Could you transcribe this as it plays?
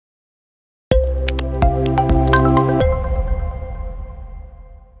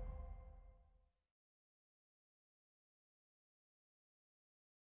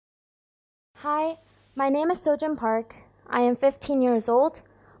Hi, my name is Seojin Park. I am 15 years old.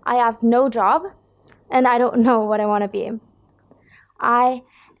 I have no job, and I don't know what I want to be. I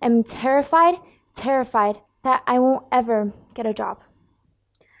am terrified that I won't ever get a job.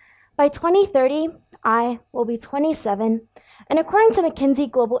 By 2030, I will be 27, and according to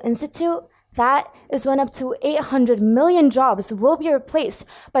McKinsey Global Institute, that is when up to 800 million jobs will be replaced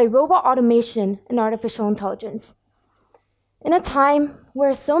by robot automation and artificial intelligence. In a time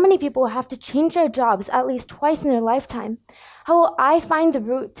where so many people have to change their jobs at least twice in their lifetime, how will I find the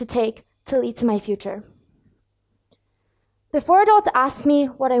route to take to lead to my future? Before adults asked me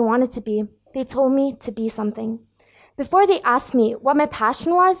what I wanted to be, they told me to be something. Before they asked me what my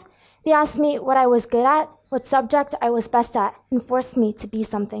passion was, they asked me what I was good at, what subject I was best at, and forced me to be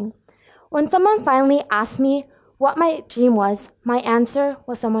something. When someone finally asked me what my dream was, my answer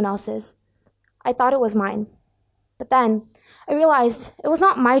was someone else's. I thought it was mine. But then, I realized it was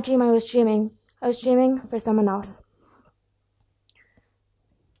not my dream I was dreaming. I was dreaming for someone else.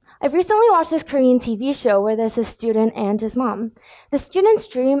 I've recently watched this Korean TV show where there's a student and his mom. The student's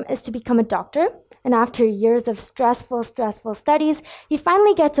dream is to become a doctor, and after years of stressful studies, he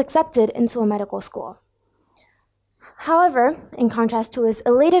finally gets accepted into a medical school. However, in contrast to his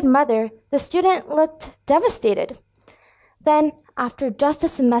elated mother, the student looked devastated. Then, after just a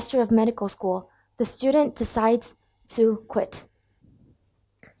semester of medical school, the student decides to quit.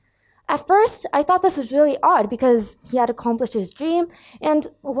 At first, I thought this was really odd because he had accomplished his dream, and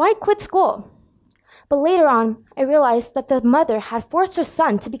why quit school? But later on, I realized that the mother had forced her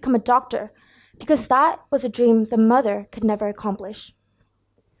son to become a doctor because that was a dream the mother could never accomplish.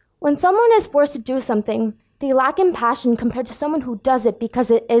 When someone is forced to do something, they lack in passion compared to someone who does it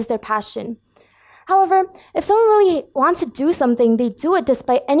because it is their passion. However, if someone really wants to do something, they do it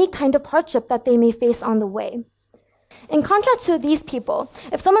despite any kind of hardship that they may face on the way. In contrast to these people,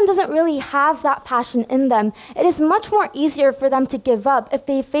 if someone doesn't really have that passion in them, it is much more easier for them to give up if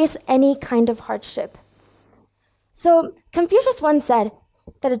they face any kind of hardship. So, Confucius once said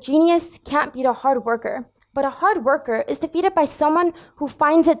that a genius can't beat a hard worker, but a hard worker is defeated by someone who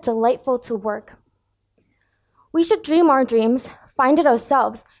finds it delightful to work. We should dream our dreams, find it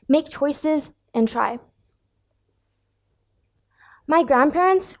ourselves, make choices, and try. My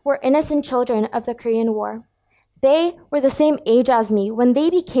grandparents were innocent children of the Korean War. They were the same age as me when they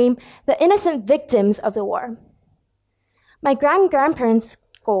became the innocent victims of the war. My grandparents'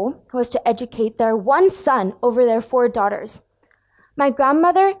 goal was to educate their one son over their 4 daughters. My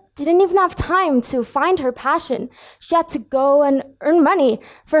grandmother didn't even have time to find her passion. She had to go and earn money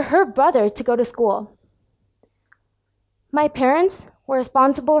for her brother to go to school. My parents were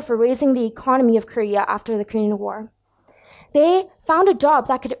responsible for raising the economy of Korea after the Korean War. They found a job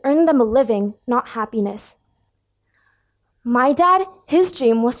that could earn them a living, not happiness. My dad, his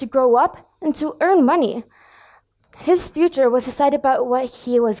dream was to grow up and to earn money. His future was decided by what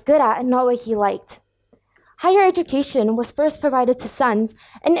he was good at and not what he liked. Higher education was first provided to sons,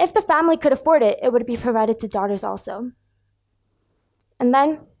 and if the family could afford it, it would be provided to daughters also. And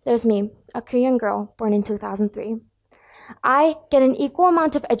then there's me, a Korean girl born in 2003. I get an equal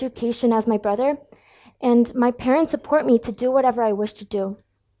amount of education as my brother, and my parents support me to do whatever I wish to do.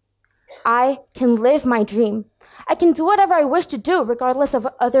 I can live my dream. I can do whatever I wish to do, regardless of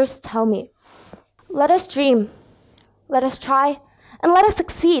what others tell me. Let us dream, let us try, and let us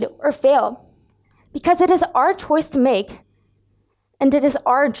succeed or fail, because it is our choice to make, and it is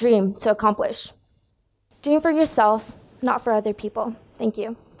our dream to accomplish. Dream for yourself, not for other people. Thank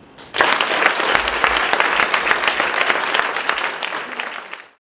you.